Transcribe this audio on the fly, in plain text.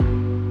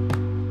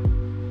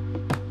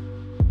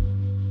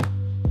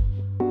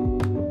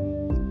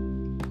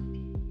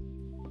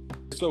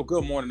So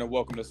good morning and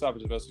welcome to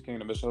Savage Investor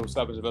Kingdom. It's your host,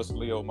 Savage Investor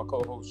Leo, my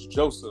co-host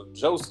Joseph.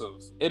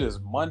 It is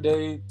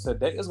Monday.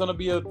 Today is going to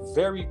be a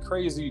very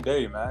crazy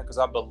day, man, because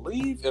I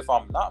believe, if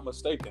I'm not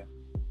mistaken,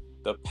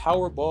 the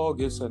Powerball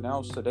gets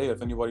announced today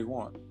if anybody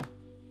won.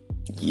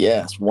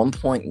 Yes,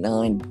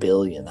 1.9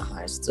 billion, the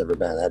highest it's ever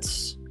been.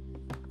 That's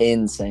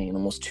insane.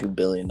 Almost $2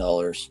 billion.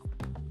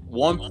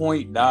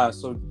 1.9.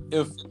 So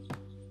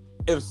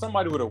if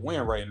somebody were to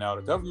win right now,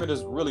 the government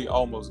is really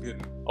almost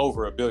getting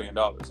over $1 billion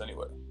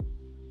anyway.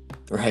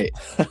 Right.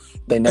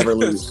 They never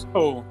lose.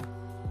 So,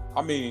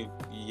 I mean,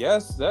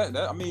 yes,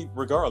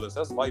 regardless,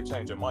 that's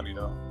life-changing money,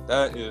 though.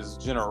 That is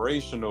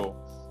generational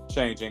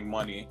changing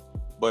money.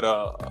 But,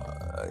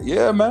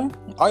 yeah, man,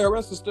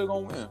 IRS is still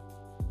going to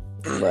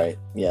win. Right.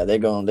 Yeah, they're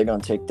gonna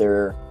take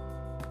their,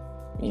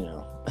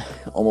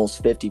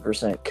 almost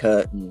 50%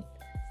 cut and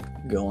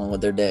go on with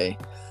their day.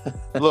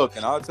 Look,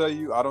 and I'll tell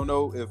you, I don't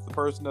know if the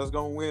person that's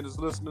going to win is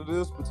listening to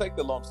this, but take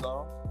the lump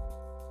sum.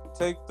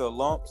 Take the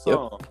lump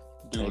sum. Yep.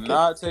 Do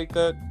not take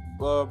that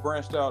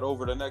branched out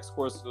over the next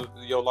course of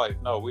your life.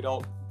 No, we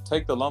don't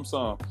take the lump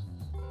sum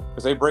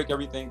because they break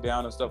everything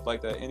down and stuff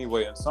like that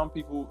anyway. And some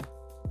people,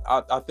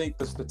 I think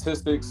the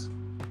statistics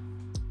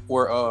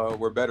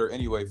were better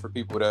anyway for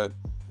people that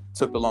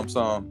took the lump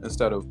sum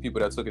instead of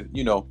people that took it,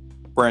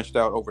 branched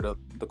out over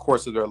the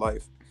course of their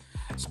life.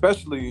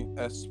 Especially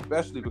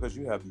because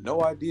you have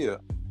no idea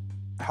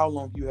how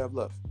long you have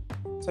left.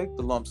 Take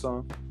the lump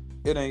sum.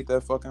 It ain't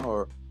that fucking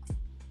hard.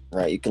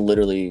 Right. You can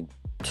literally,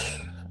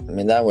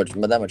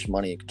 that much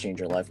money could change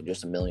your life with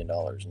just $1 million,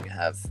 and you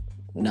have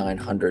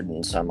 900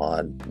 and some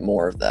odd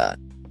more of that,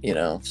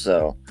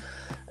 so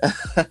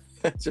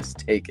just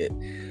take it.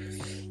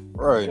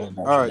 Right.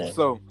 All right.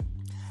 So,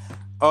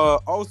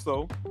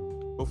 also,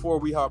 before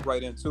we hop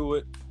right into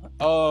it,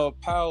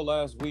 Powell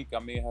last week,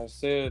 has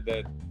said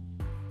that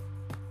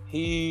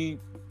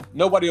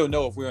nobody will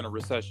know if we're in a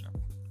recession,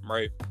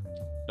 right?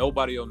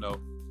 Nobody will know.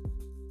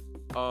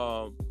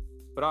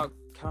 But I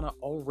kind of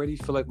already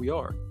feel like we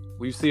are.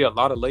 We see a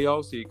lot of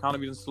layoffs. The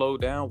economy didn't slow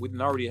down. We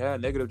didn't already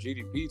have negative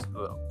GDP.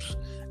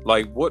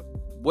 Like, what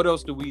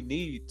else do we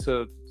need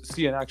to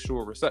see an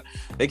actual recession?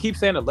 They keep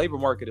saying the labor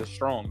market is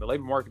strong. But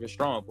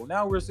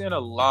now we're seeing a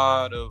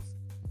lot of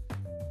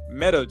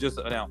Meta just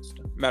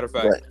announced, matter of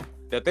fact, right,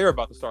 that they're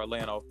about to start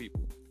laying off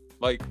people.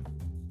 Like,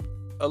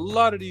 a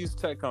lot of these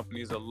tech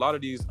companies, a lot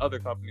of these other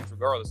companies,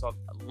 regardless, are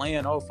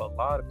laying off a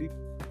lot of people.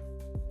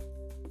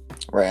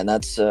 Right, and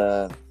that's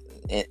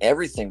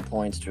everything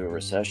points to a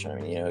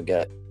recession.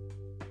 Get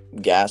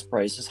gas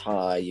prices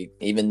high,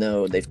 even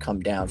though they've come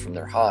down from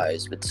their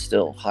highs, but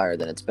still higher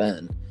than it's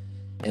been.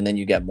 And then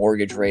you got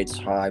mortgage rates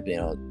high.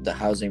 The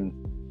housing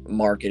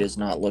market is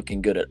not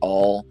looking good at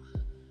all.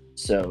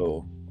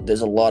 So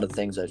there's a lot of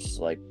things that just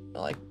like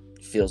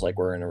feels like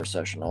we're in a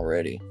recession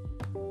already.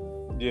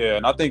 Yeah,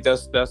 and I think that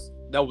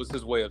was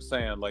his way of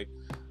saying, like,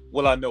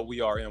 well, I know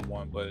we are in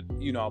one, but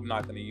I'm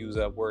not going to use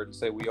that word and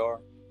say we are.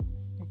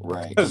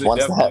 Right. Because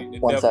once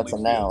that's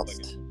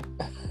announced,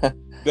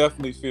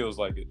 definitely feels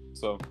like it.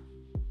 So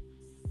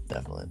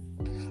definitely.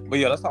 But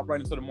yeah, let's hop right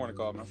into the morning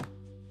call, man.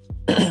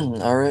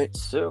 All right.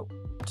 So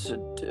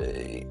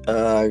today,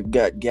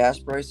 got gas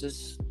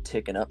prices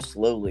ticking up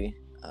slowly.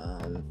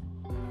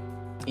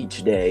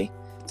 Each day,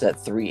 it's at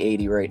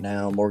 $3.80 right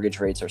now. Mortgage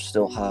rates are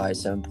still high,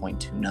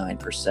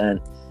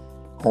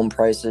 7.29%. Home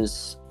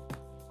prices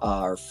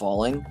are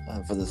falling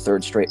for the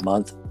third straight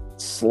month,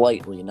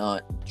 slightly,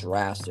 not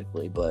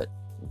drastically, but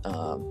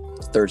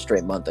third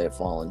straight month they have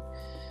fallen.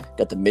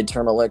 Got the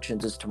midterm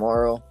elections is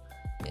tomorrow,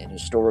 and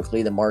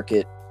historically the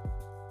market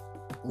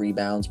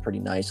rebounds pretty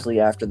nicely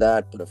after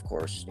that. But of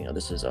course,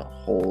 this is a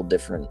whole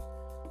different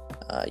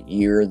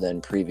year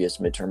than previous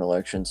midterm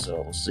elections,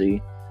 so we'll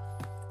see.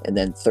 And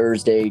then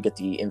Thursday, you get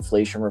the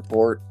inflation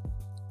report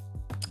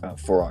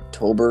for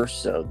October,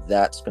 so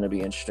that's going to be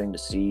interesting to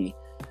see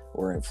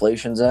where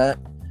inflation's at,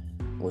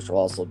 which will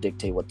also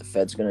dictate what the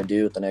Fed's going to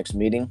do at the next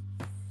meeting.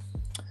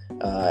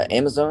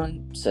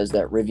 Amazon says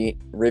that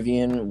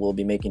Rivian will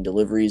be making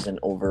deliveries in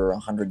over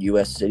 100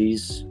 U.S.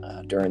 cities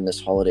during this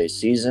holiday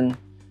season.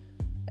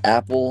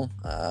 Apple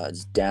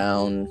is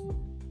down,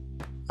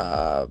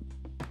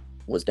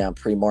 was down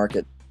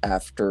pre-market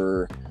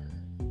after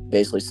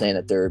basically saying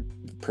that their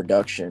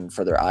production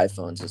for their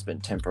iPhones has been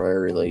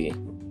temporarily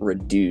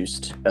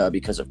reduced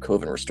because of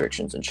COVID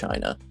restrictions in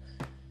China.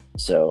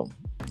 So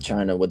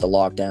China, with the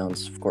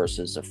lockdowns, of course,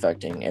 is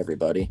affecting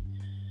everybody.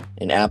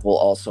 And Apple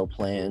also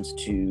plans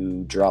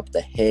to drop the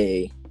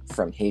Hey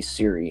from Hey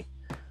Siri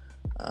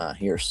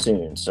here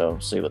soon. So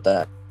see what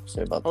that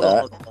say about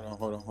that.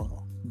 Hold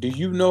on. Do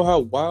you know how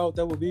wild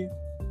that would be?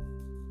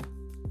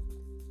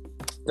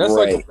 That's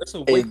right. That's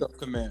a wake up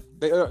command.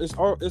 It's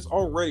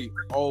already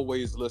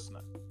always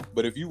listening.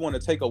 But if you want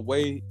to take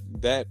away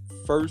that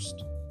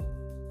first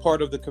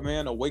part of the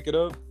command or wake it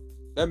up,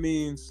 that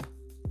means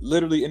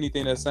literally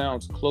anything that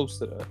sounds close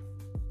to that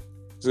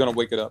is going to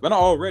wake it up. And I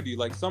already,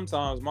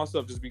 sometimes my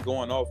stuff just be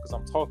going off because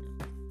I'm talking.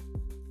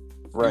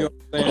 Right. You know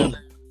what I'm saying?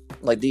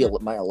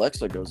 My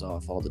Alexa goes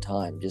off all the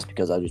time just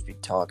because I just be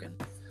talking.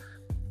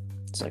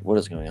 It's like, what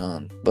is going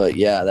on? But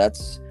yeah,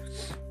 that's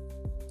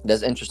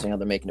interesting how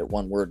they're making it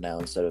one word now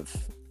instead of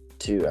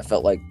two. I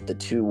felt like the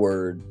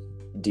 2-word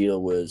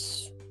deal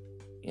was,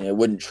 it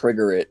wouldn't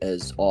trigger it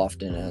as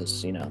often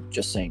as,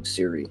 just saying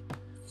Siri.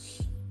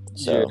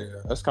 So yeah,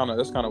 it's kind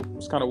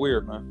of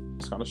weird, man.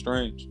 It's kind of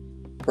strange.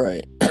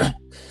 Right.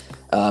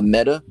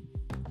 Meta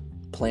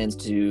plans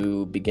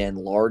to begin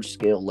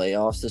large-scale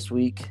layoffs this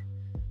week.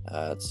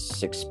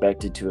 It's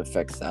expected to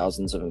affect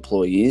thousands of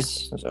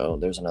employees. So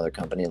there's another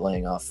company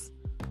laying off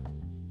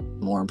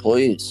more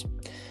employees.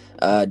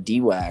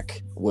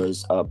 DWAC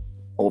was up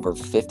over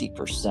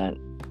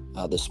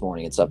 50% this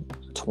morning. It's up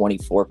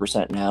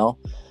 24% now.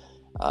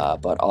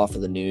 But off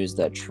of the news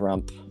that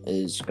Trump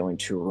is going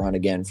to run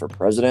again for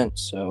president.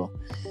 So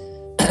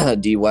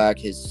DWAC,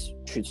 his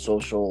Truth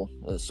Social,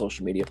 the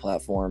social media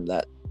platform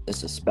that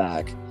is a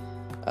SPAC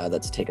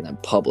that's taken them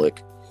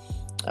public.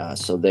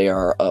 So they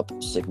are up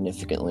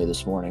significantly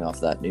this morning off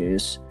that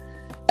news.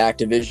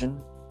 Activision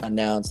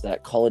announced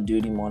that Call of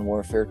Duty Modern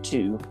Warfare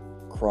 2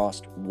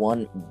 crossed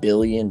 $1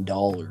 billion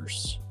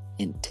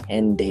in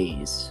 10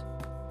 days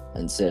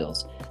in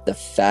sales, the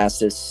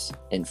fastest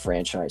in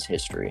franchise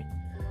history.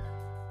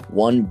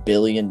 $1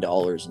 billion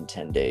in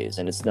 10 days,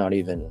 and it's not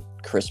even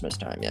Christmas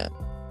time yet.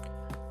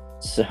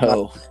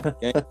 So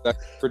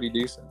that's pretty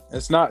decent.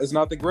 It's not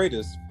the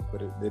greatest,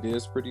 but it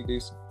is pretty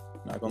decent.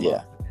 Not gonna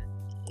lie.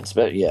 It's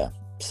better, yeah.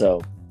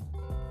 So,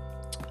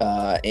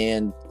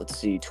 and let's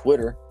see,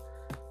 Twitter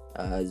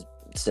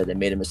said they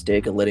made a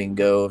mistake of letting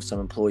go of some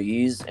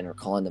employees and are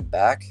calling them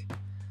back.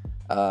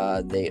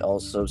 They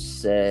also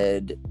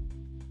said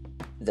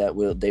that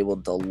they will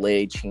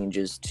delay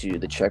changes to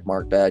the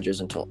checkmark badges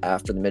until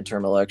after the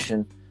midterm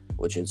election,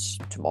 which is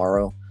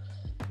tomorrow.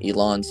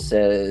 Elon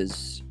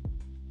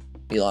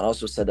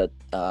also said that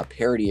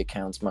parody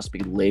accounts must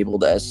be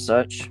labeled as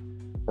such,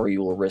 or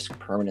you will risk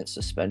permanent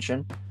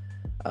suspension.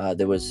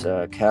 There was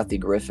Kathy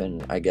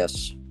Griffin, I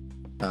guess,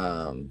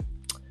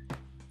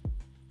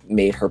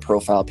 made her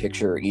profile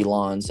picture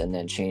Elon's and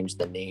then changed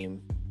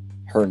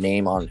her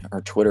name on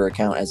her Twitter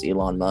account as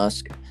Elon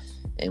Musk,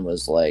 and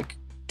was like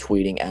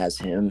tweeting as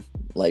him,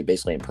 like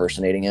basically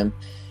impersonating him.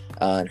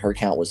 And her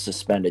account was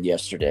suspended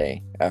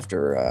yesterday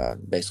after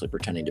basically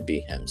pretending to be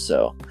him.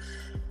 So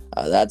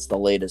that's the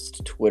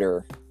latest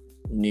Twitter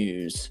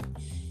news.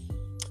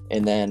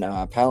 And then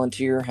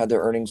Palantir had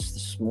their earnings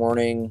this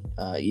morning.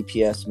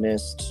 EPS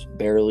missed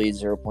barely,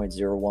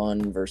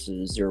 0.01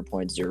 versus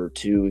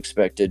 0.02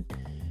 expected.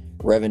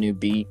 Revenue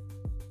beat,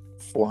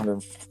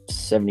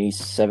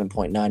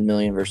 $477.9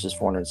 million versus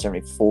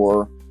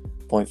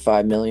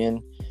 $474.5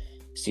 million.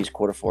 Sees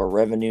quarter 4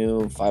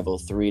 revenue,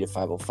 503 to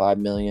 505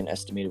 million.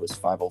 Estimated was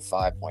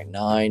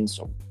 505.9,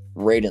 so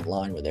right in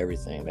line with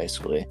everything,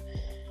 basically.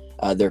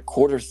 Their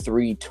quarter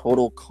 3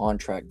 total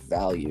contract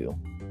value.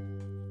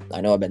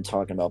 I know I've been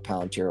talking about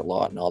Palantir a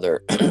lot and all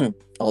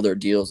their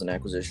deals and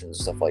acquisitions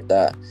and stuff like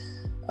that.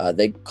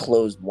 They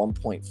closed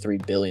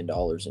 $1.3 billion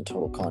in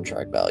total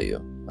contract value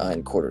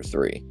in quarter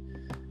 3.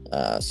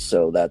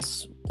 So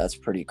that's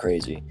pretty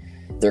crazy.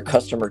 Their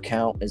customer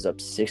count is up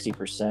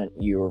 60%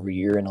 year over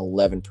year and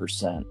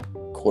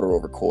 11% quarter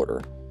over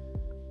quarter.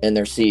 And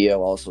their CEO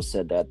also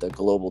said that the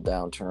global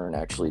downturn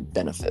actually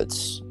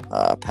benefits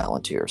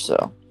Palantir.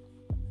 So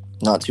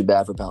not too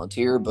bad for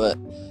Palantir, but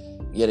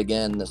yet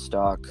again, the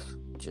stock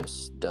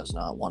just does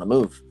not want to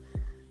move.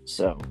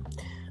 So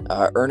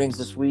earnings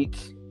this week,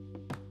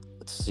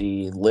 let's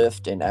see,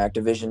 Lyft and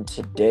Activision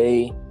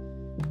today,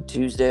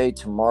 Tuesday,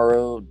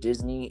 tomorrow,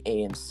 Disney,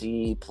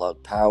 AMC,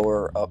 Plug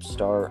Power,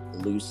 Upstart,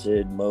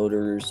 Lucid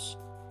Motors,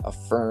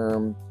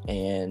 Affirm,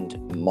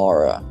 and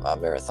Mara,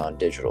 Marathon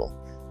Digital,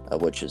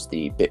 which is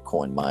the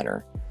Bitcoin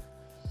miner.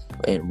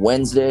 And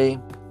Wednesday,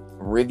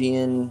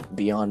 Rivian,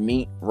 Beyond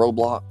Meat,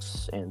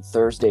 Roblox, and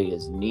Thursday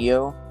is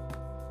NIO.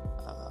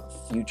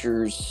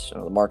 Futures,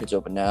 the market's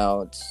open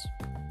now. It's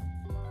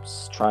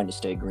trying to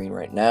stay green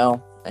right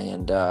now,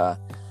 and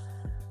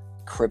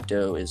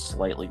crypto is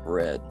slightly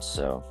red.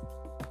 So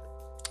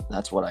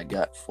that's what I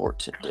got for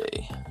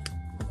today.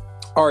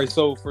 All right,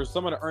 so for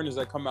some of the earnings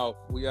that come out,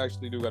 we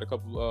actually do got a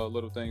couple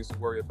little things to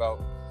worry about.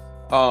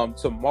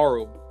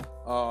 Tomorrow,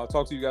 I'll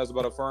talk to you guys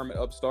about Affirm and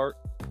Upstart.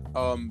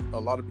 A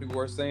lot of people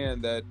are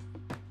saying that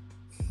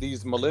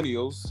these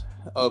millennials,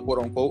 quote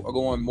unquote, are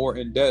going more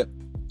in debt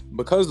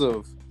because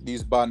of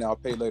these buy now,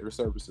 pay later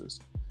services.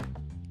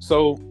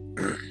 So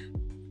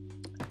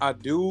I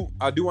do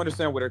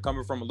understand where they're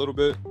coming from a little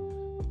bit.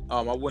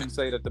 I wouldn't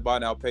say that the buy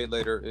now, pay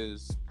later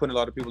is putting a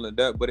lot of people in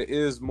debt, but it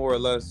is more or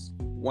less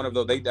one of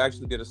those. They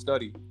actually did a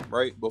study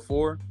right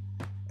before,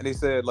 and they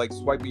said like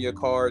swiping your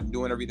card and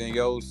doing everything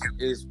else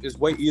is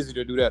way easier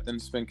to do that than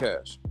spend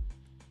cash,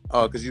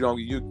 because you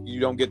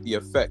don't get the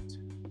effect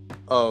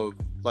of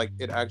like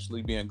it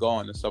actually being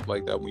gone and stuff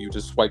like that when you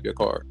just swipe your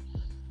card.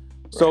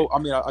 So I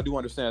mean, I do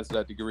understand to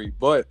that degree,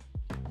 but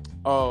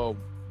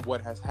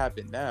what has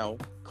happened now?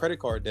 Credit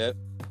card debt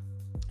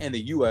in the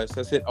U.S.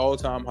 has hit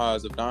all-time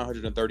highs of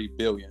 $930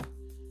 billion,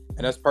 and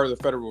that's part of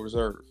the Federal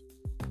Reserve.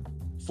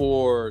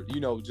 For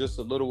just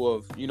a little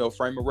of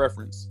frame of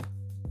reference,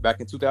 Back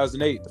in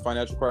 2008, the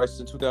financial crisis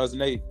in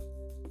 2008,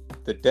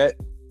 the debt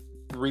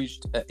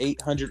reached an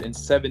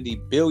 870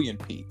 billion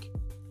peak.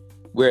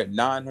 We're at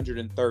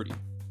 930.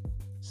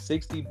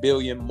 60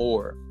 billion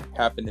more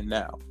happening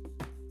now.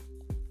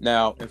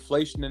 Now,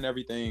 inflation and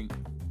everything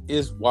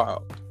is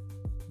wild.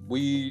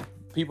 A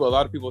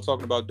lot of people are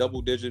talking about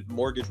double-digit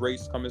mortgage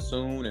rates coming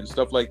soon and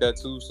stuff like that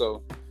too.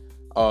 So,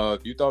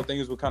 if you thought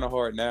things were kind of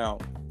hard now,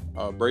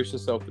 brace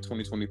yourself for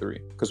 2023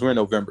 because we're in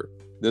November.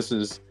 This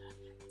is,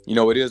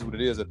 it is what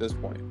it is at this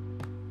point.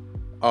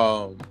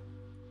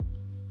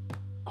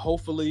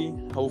 Hopefully,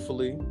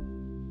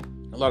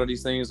 a lot of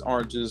these things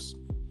aren't just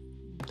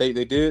they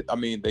do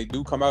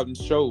come out and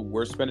show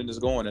where spending is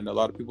going, and a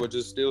lot of people are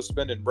just still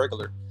spending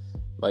regular.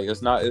 Like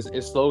it's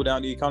slowed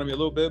down the economy a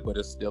little bit, but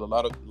it's still a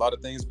lot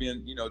of things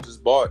being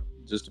just bought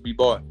just to be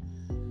bought.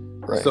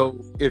 Right.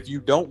 So if you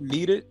don't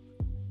need it,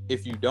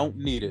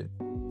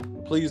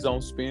 please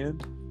don't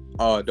spend.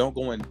 Don't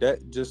go in debt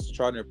just to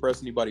try to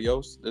impress anybody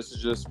else. This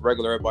is just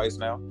regular advice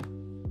now.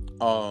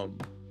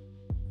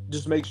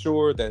 Just make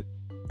sure that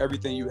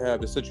everything you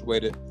have is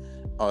situated.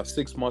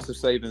 6 months of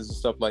savings and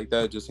stuff like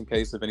that, just in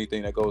case of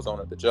anything that goes on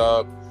at the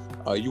job.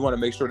 You want to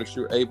make sure that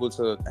you're able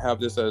to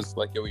have this as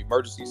like your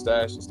emergency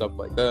stash and stuff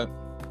like that.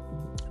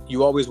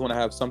 You always want to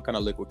have some kind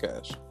of liquid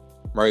cash,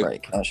 right?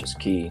 Right, cash is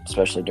key,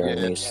 especially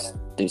during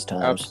these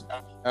times.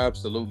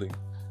 Absolutely.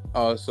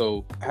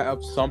 So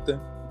have something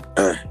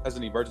as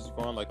an emergency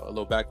fund, like a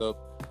little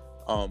backup,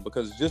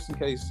 because just in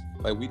case,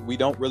 like we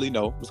don't really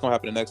know what's going to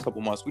happen in the next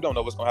couple months. We don't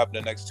know what's going to happen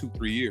in the next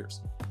 2-3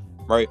 years,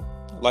 right?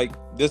 Like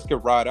this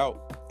could ride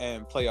out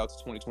and play out to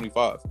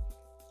 2025.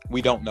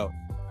 We don't know,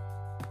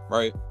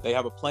 right? They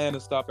have a plan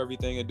to stop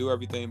everything and do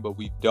everything, but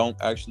we don't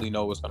actually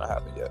know what's going to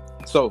happen yet.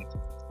 So,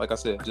 like I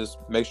said, just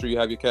make sure you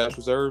have your cash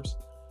reserves.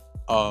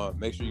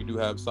 Make sure you do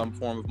have some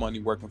form of money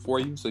working for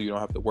you, so you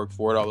don't have to work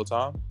for it all the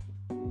time.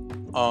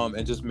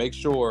 And just make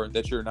sure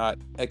that you're not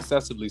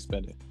excessively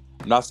spending.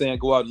 I'm not saying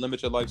go out and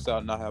limit your lifestyle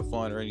and not have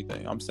fun or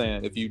anything. I'm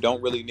saying if you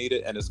don't really need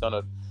it and it's going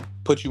to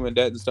put you in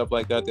debt and stuff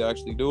like that to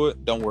actually do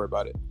it, don't worry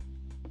about it.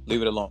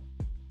 Leave it alone.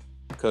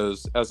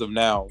 Because as of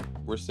now,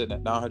 we're sitting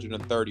at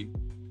 930,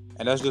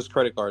 and that's just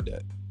credit card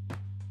debt.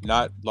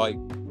 Not like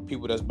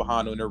people that's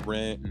behind on their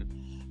rent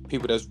and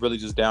people that's really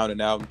just down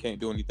and out and can't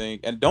do anything.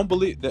 And don't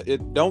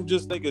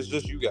just think it's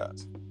just you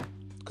guys.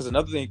 Because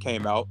another thing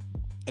came out,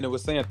 and it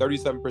was saying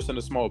 37%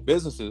 of small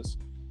businesses,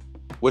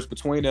 which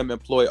between them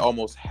employ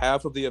almost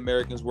half of the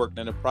Americans working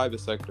in the private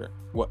sector,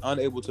 were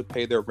unable to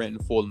pay their rent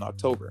in full in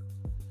October.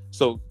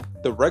 So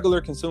the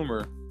regular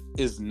consumer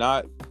is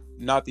not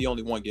the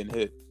only one getting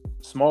hit.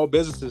 Small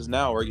businesses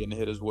now are getting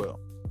hit as well.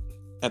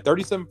 And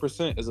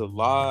 37% is a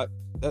lot.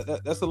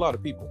 That's a lot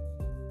of people.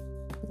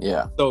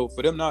 Yeah. So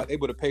for them not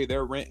able to pay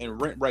their rent, and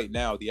rent right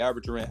now, the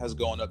average rent has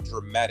gone up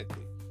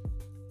dramatically.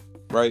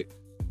 Right?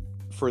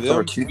 For them,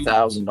 over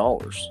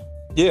 $2,000.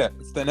 Yeah,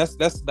 then that's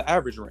the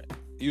average rent.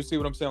 You see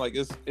what I'm saying? Like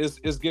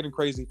it's getting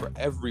crazy for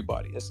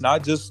everybody. It's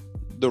not just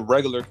the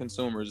regular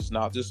consumers. It's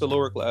not just the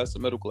lower class, the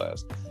middle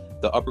class.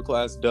 The upper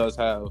class does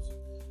have,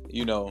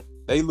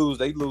 they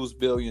lose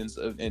billions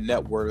in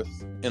net worth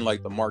in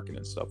like the market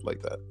and stuff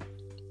like that.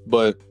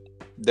 But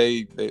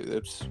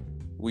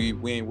we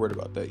ain't worried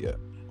about that yet.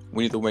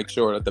 We need to make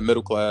sure that the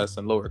middle class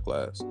and lower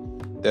class,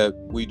 that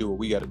we do what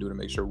we got to do to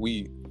make sure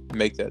we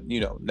make that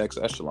next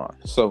echelon.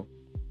 So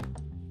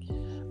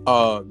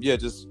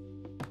just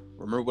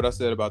remember what I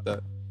said about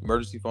that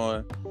emergency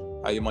fund,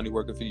 how your money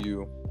working for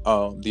you,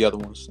 the other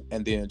ones,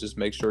 and then just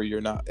make sure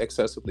you're not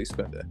excessively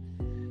spending.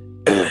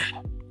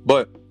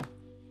 But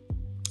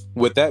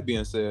with that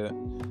being said,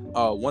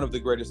 one of the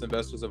greatest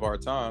investors of our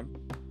time,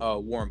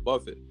 Warren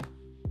Buffett.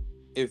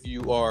 If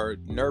you are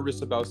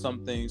nervous about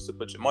some things to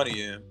put your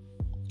money in,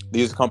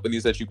 these are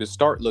companies that you could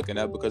start looking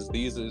at, because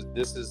this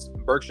is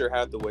Berkshire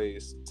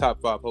Hathaway's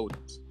top 5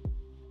 holdings.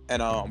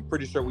 And I'm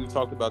pretty sure we've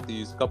talked about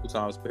these a couple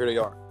times, but here they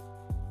are.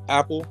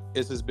 Apple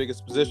is his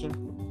biggest position.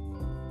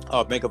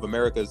 Bank of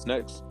America is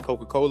next.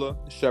 Coca-Cola,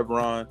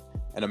 Chevron,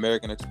 and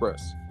American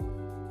Express.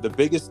 The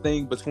biggest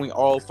thing between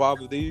all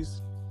 5 of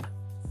these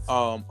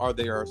are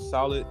they are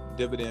solid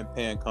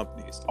dividend-paying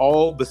companies,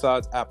 all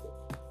besides Apple.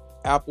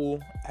 Apple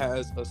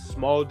has a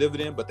small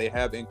dividend, but they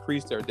have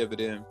increased their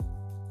dividend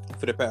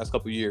for the past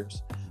couple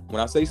years.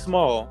 When I say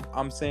small,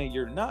 I'm saying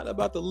you're not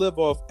about to live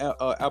off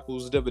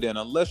Apple's dividend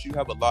unless you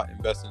have a lot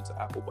invested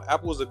into Apple. But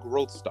Apple is a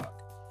growth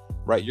stock,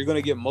 right? You're going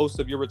to get most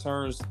of your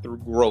returns through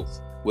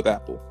growth with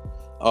Apple.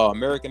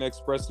 American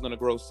Express is going to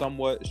grow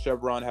somewhat.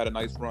 Chevron had a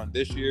nice run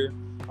this year.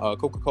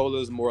 Coca-Cola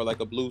is more like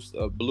a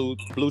blue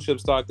chip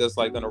stock that's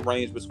like going to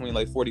range between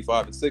like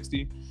 45 and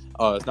 60.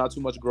 It's not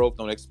too much growth.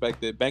 Don't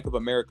expect it. Bank of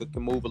America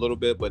can move a little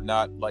bit, but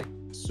not like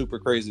super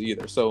crazy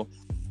either. So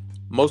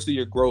most of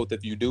your growth,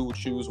 if you do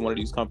choose one of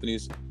these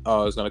companies,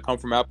 is going to come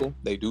from Apple.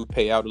 They do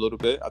pay out a little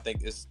bit. I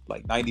think it's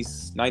like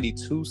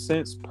 92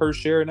 cents per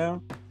share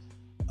now.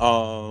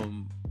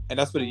 And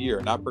that's for the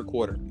year, not per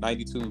quarter.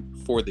 92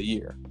 for the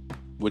year,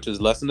 which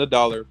is less than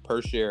 $1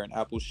 per share. And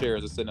Apple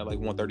shares are sitting at like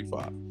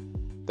 135.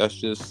 That's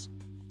just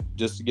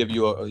to give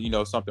you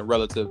a something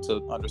relative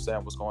to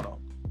understand what's going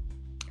on.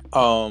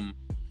 Um,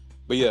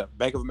 but yeah,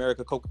 Bank of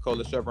America,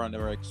 Coca-Cola, Chevron,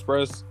 American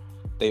Express,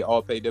 they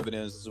all pay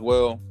dividends as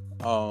well.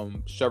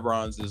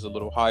 Chevron's is a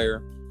little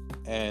higher,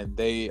 and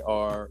they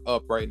are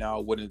up right now.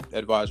 I wouldn't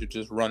advise you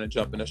just run and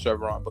jump into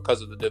Chevron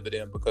because of the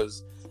dividend,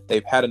 because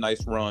they've had a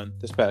nice run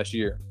this past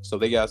year. So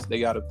they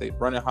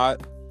running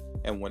hot,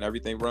 and when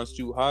everything runs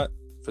too hot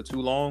for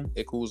too long,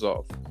 it cools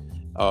off.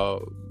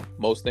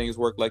 Most things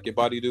work like your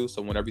body do,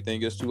 so when everything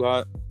gets too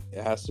hot,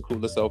 it has to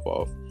cool itself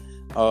off.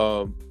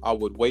 I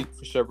would wait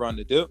for Chevron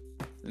to dip,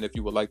 and if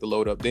you would like to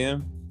load up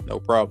then, no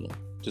problem.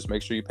 Just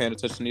make sure you're paying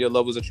attention to your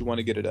levels that you want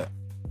to get it at.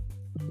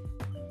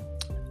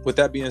 With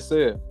that being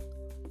said,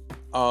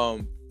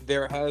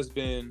 there has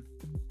been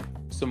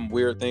some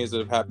weird things that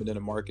have happened in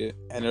the market,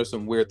 and there's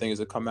some weird things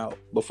that come out.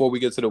 Before we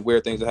get to the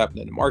weird things that happened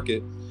in the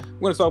market, we're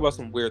going to talk about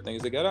some weird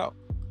things that got out.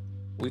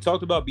 We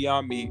talked about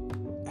Beyond Meat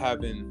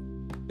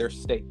having their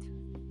steak.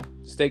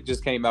 Steak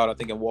just came out, I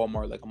think, in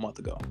Walmart like a month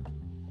ago.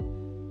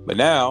 But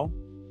now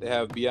they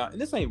have Beyond,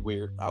 and this ain't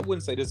weird. I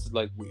wouldn't say this is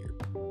like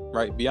weird,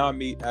 right? Beyond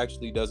Meat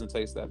actually doesn't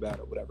taste that bad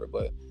or whatever,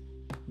 but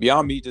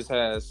Beyond Meat just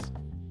has,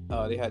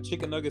 they had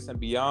chicken nuggets and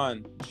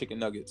Beyond chicken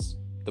nuggets,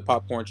 the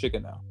popcorn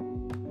chicken now.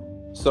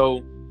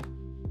 So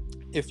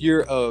if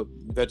you're a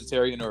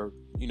vegetarian or,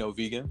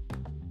 vegan,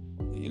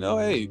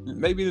 hey,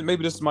 maybe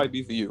this might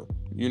be for you.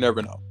 You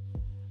never know.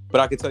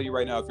 But I can tell you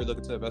right now, if you're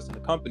looking to invest in the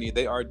company,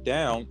 they are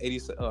down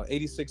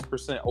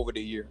 86% over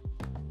the year.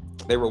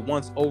 They were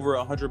once over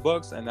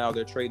 $100, and now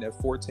they're trading at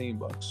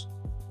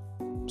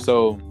 $14.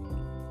 So,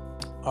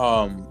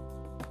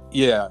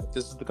 yeah,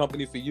 this is the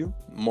company for you.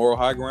 Moral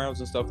high grounds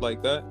and stuff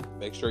like that.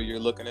 Make sure you're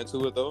looking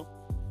into it though.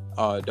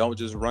 Don't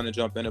just run and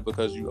jump in it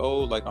because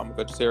I'm a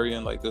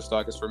vegetarian, like this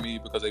stock is for me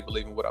because they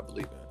believe in what I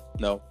believe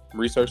in. No,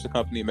 research the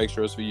company, make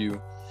sure it's for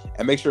you,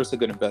 and make sure it's a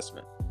good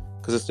investment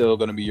because it's still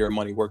going to be your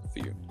money working for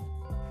you.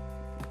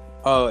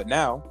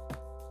 Now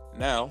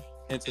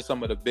into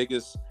some of the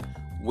biggest,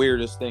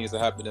 weirdest things that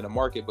happened in the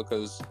market,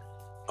 because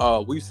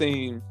we've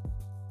seen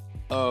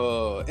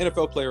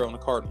NFL player on the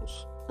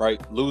Cardinals,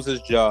 right, lose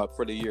his job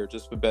for the year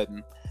just for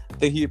betting. I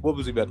think what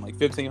was he betting, like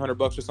 $1,500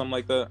 or something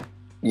like that?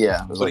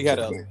 Yeah, it was he had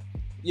an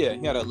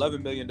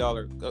 $11 million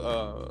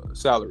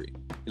salary.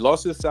 He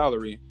lost his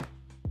salary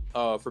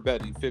for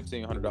betting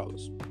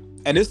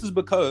 $1,500, and this is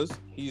because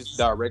he's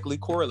directly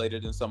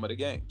correlated in some of the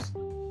games.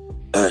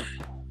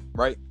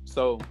 Right?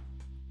 So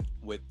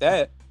with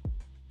that,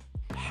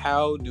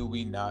 how do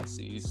we not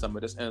see some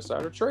of this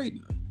insider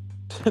trading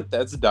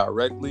that's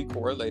directly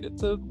correlated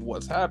to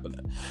what's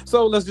happening?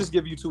 So let's just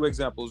give you two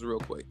examples real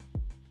quick.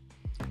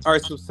 All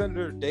right, so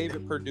Senator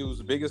David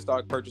Perdue's biggest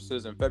stock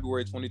purchases in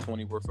February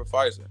 2020 were for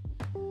Pfizer.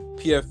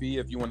 PFE,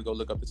 if you want to go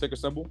look up the ticker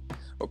symbol,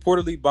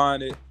 reportedly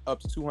buying it up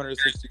to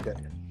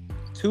 $260K.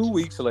 2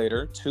 weeks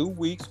later, 2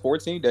 weeks,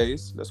 14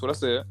 days, that's what I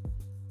said,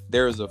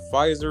 there is a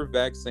Pfizer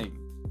vaccine.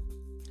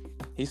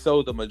 He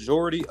sold the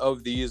majority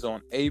of these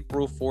on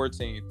April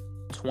 14th,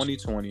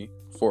 2020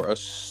 for a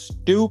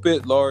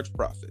stupid large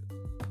profit.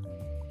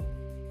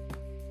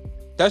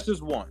 That's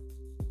just one.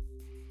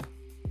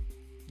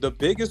 The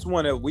biggest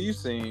one that we've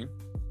seen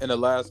in the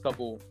last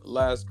couple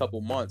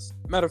months.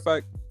 Matter of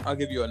fact, I'll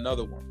give you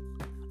another one.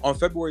 On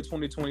February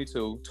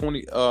 22,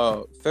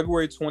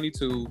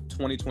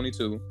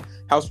 2022,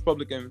 House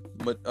Republican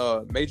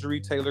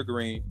Marjorie Taylor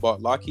Greene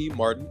bought Lockheed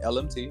Martin,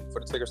 LMT, for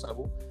the ticker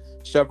symbol,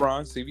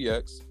 Chevron,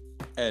 CVX,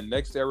 and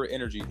NextEra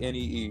Energy,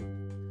 NEE.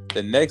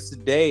 The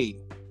next day,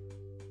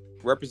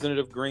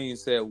 Representative Greene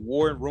said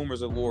war and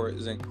rumors of war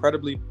is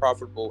incredibly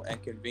profitable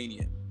and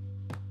convenient.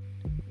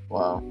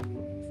 Wow.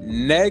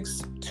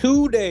 Next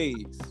 2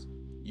 days,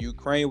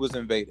 Ukraine was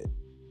invaded.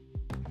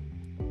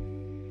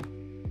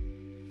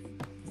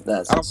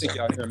 I don't think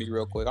y'all hear me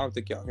real quick. I don't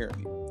think y'all hear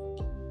me.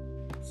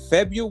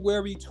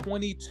 February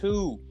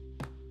 22,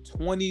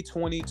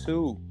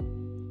 2022.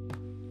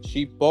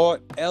 She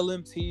bought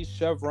LMT,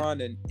 Chevron,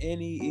 and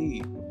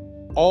NEE,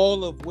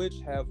 all of which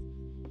have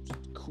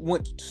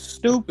went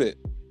stupid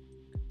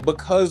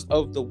because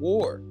of the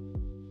war.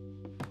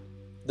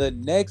 The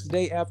next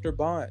day after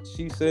buying,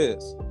 she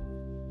says,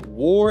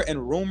 war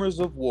and rumors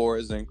of war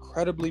is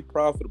incredibly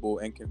profitable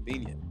and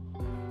convenient.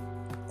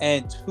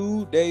 And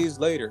 2 days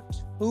later,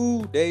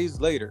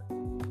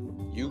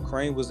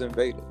 Ukraine was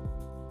invaded.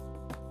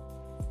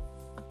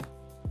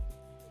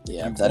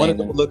 Yeah, you want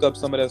to look up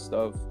some of that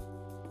stuff,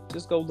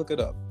 just go look it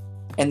up.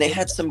 And they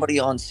had somebody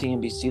on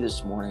CNBC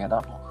this morning. I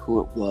don't know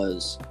who it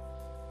was.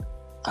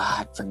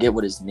 I forget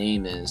what his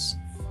name is.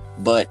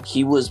 But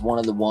he was one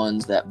of the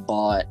ones that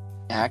bought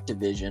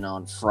Activision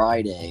on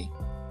Friday.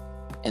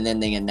 And then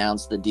they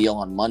announced the deal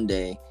on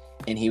Monday.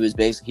 And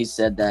he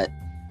said that,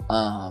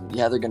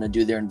 they're going to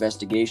do their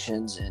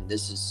investigations. And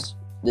this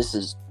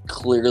is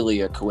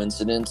clearly a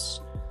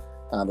coincidence.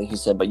 And he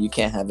said, but you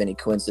can't have any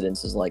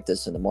coincidences like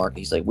this in the market.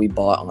 He's like, we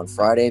bought on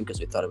Friday because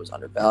we thought it was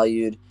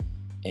undervalued.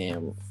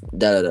 And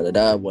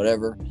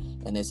whatever.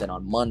 And they said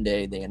on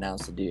Monday they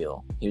announced the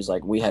deal. He was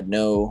like, we had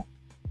no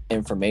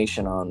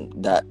information on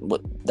that,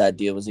 what that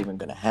deal was even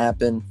going to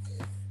happen.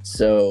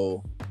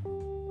 So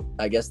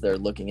I guess they're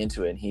looking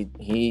into it, and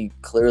he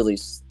clearly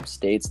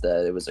states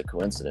that it was a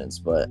coincidence,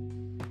 but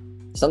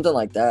something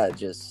like that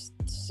just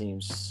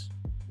seems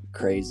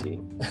crazy,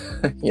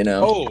 you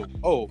know?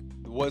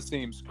 What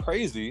seems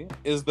crazy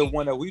is the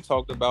one that we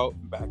talked about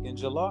back in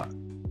July.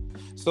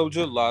 So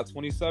July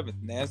 27th,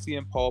 Nancy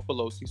and Paul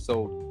Pelosi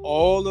sold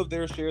all of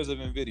their shares of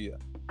NVIDIA,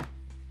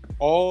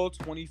 all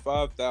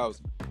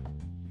 25,000.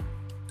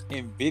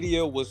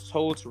 NVIDIA was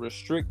told to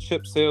restrict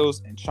chip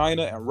sales in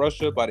China and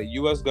Russia by the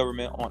U.S.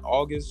 government on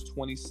August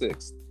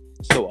 26th.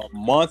 So a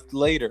month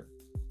later,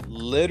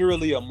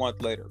 literally a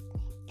month later.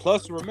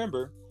 Plus,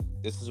 remember,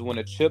 this is when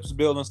the CHIPS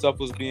bill and stuff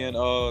was being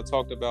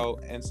talked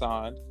about and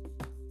signed.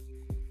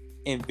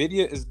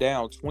 NVIDIA is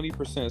down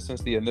 20%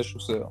 since the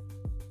initial sale.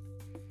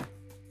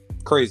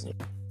 Crazy.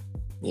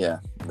 Yeah,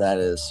 that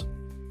is.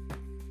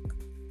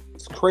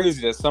 It's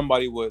crazy that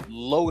somebody would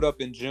load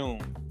up in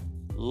June,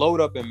 load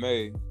up in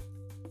May,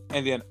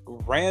 and then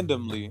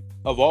randomly,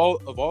 of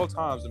all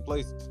times and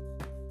places,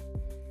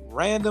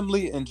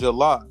 randomly in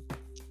July,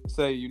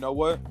 say, you know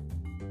what?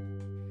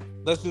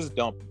 Let's just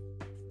dump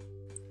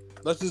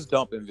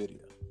NVIDIA.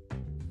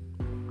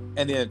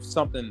 And then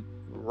something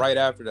right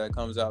after that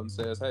comes out and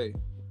says, hey,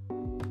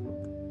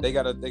 they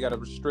gotta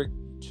restrict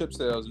chip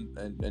sales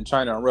in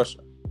China and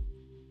Russia.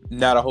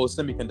 Now the whole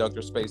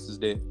semiconductor space is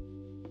dead.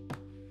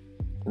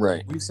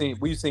 Right. We've seen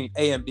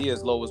AMD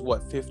as low as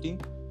what, 50?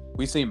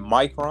 We've seen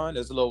Micron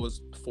as low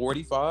as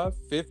 45,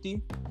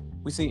 50.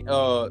 We've seen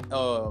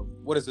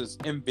what is this,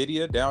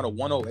 Nvidia down to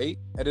 108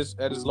 at its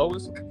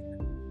lowest.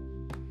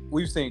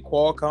 We've seen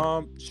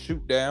Qualcomm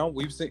shoot down.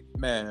 We've seen,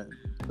 man,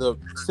 the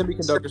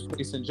semiconductor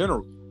space in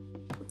general.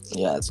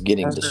 Yeah, it's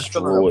getting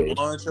destroyed. A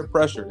bunch of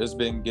pressure. It's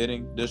been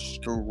getting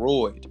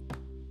destroyed.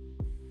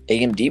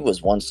 AMD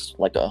was once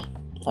like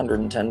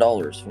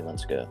 $110 a few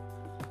months ago.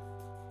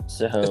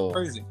 So it's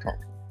crazy.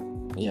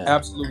 Yeah,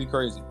 absolutely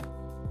crazy.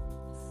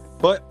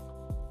 But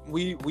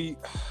we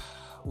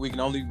can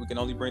only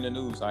bring the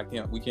news.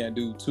 We can't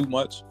do too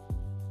much.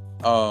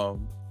 But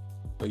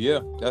yeah,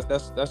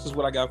 that's just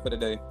what I got for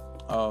today.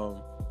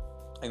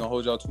 Ain't gonna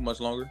hold y'all too much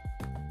longer.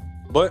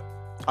 But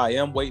I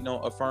am waiting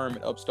on Affirm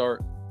and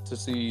Upstart to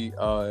see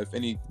if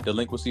any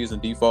delinquencies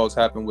and defaults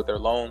happen with their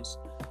loans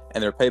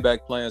and their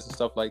payback plans and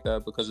stuff like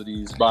that because of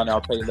these buy now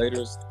pay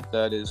laters.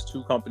 That is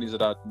two companies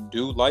that I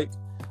do like.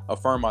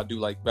 Affirm I do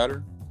like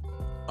better.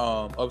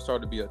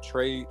 Upstart to be a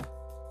trade.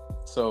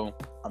 So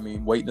I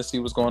mean, waiting to see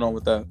what's going on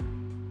with that.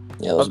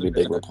 Yeah, those would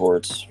be big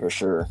reports for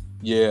sure.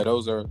 Yeah,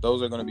 those are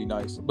going to be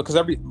nice because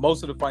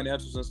most of the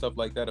financials and stuff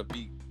like that are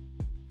beat.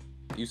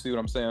 You see what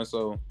I'm saying?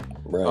 So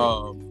right.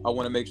 I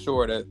want to make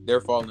sure that they're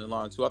falling in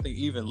line too. I think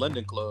even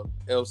Linden Club,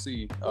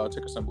 LC,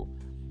 ticker symbol,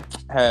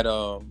 had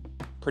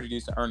pretty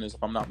decent earnings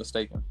if I'm not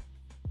mistaken.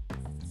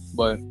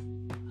 But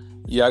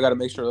yeah, I got to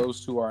make sure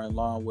those two are in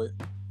line with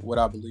what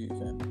I believe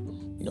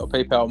in. You know,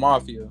 PayPal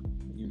Mafia.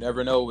 You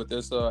never know with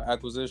this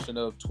acquisition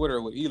of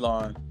Twitter with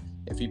Elon,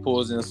 if he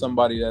pulls in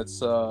somebody that's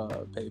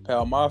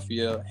PayPal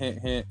Mafia,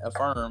 hint,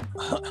 Affirm.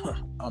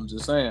 I'm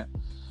just saying.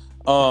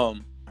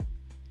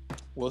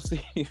 We'll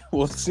see.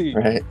 We'll see.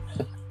 Right.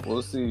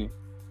 We'll see.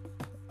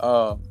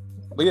 But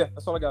yeah,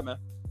 that's all I got, man.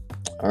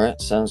 All right,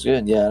 sounds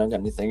good. Yeah, I don't got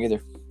anything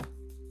either.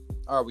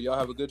 All right, well, y'all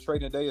have a good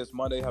trading day. It's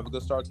Monday. Have a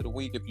good start to the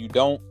week. If you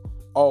don't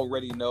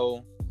already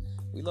know,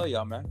 we love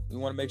y'all, man. We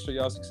want to make sure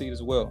y'all succeed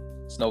as well.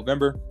 It's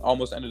November,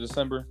 almost end of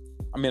December.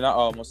 I mean, not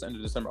almost end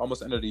of December,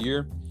 almost end of the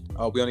year.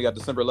 We only got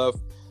December left.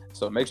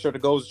 So make sure the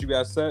goals that you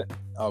guys set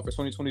for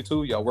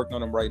 2022, y'all working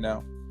on them right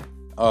now.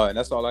 And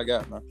that's all I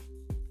got, man.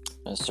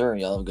 Yes, sir.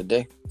 Y'all have a good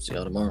day. See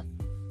y'all tomorrow.